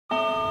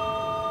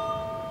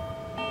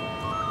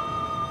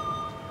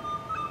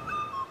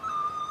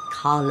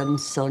Colin,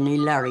 Sonny,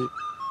 Larry.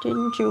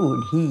 Didn't you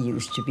and he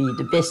used to be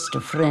the best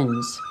of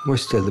friends? We're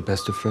still the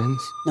best of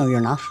friends. No, you're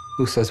not.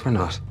 Who says we're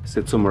not?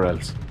 Sit somewhere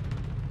else.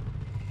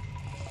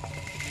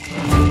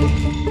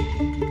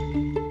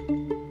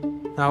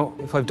 Now,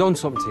 if I've done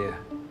something to you,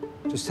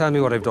 just tell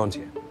me what I've done to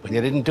you. When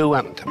you didn't do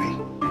anything to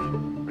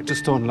me. I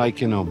just don't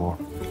like you no more.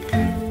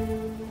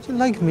 You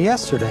liked me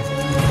yesterday.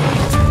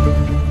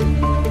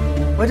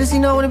 Why does he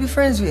not want to be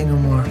friends with you no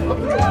more?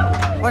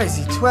 What is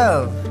he,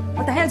 12?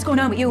 What the hell's going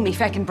on with you, me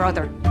feckin'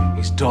 brother?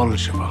 He's dull,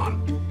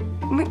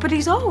 Siobhan. But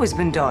he's always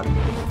been dull.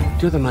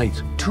 The other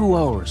night, 2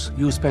 hours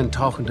you spent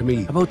talking to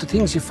me about the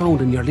things you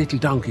found in your little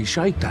donkey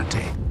shite that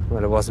day.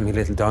 Well, it wasn't me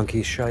little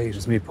donkey's shite, it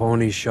was me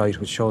pony's shite,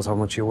 which shows how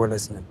much you were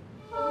listening.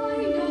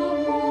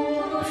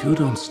 If you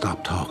don't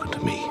stop talking to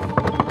me,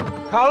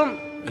 Colin!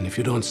 and if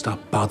you don't stop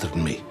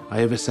bothering me, I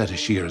have a set of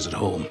shears at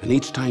home, and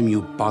each time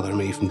you bother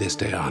me from this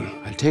day on,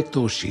 I'll take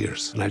those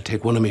shears and I'll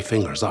take one of my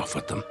fingers off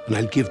with them, and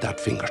I'll give that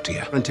finger to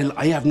you until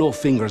I have no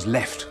fingers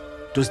left.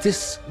 Does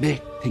this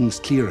make things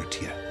clearer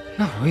to you?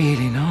 Not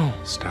really, no.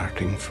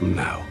 Starting from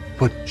now.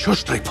 But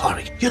shush like,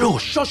 Polly. You know,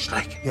 shush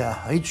like.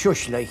 Yeah, I'd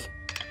shush like.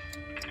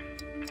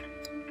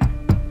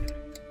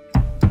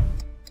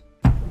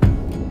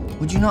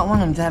 Would you not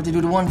want him to have to do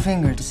the one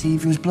finger to see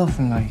if he was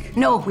bluffing, like?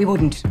 No, we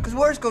wouldn't. Because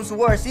worse comes to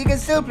worse, he can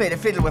still play the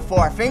fiddle with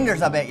 4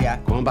 fingers, I bet ya.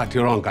 Go on back to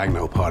your own gang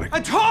now, Polly.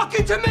 And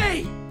talking to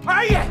me!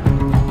 Are you?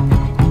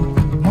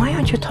 Why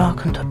aren't you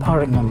talking to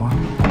Porrick no more?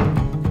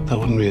 That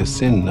wouldn't be a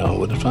sin now,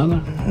 would it,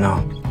 Father?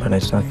 No, but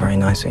it's not very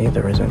nice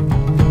either, is it?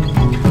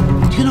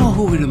 Do you know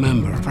who we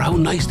remember for how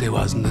nice they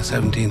was in the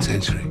 17th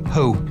century?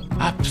 Who?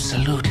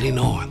 Absolutely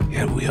no one.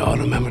 Yet we all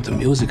remember the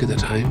music of the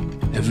time.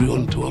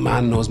 Everyone to a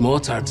man knows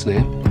Mozart's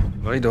name.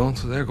 I don't,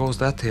 so there goes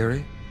that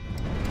theory.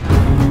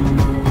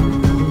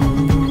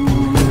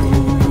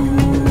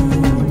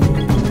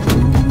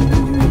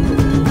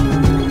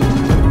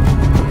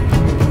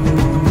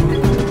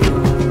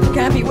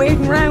 Can't be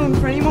waiting around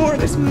for any more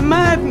of this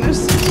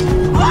madness.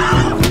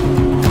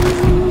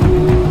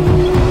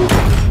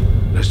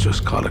 Let's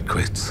just call it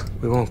quits.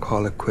 We won't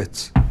call it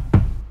quits.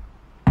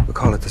 We'll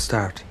call it the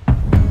start.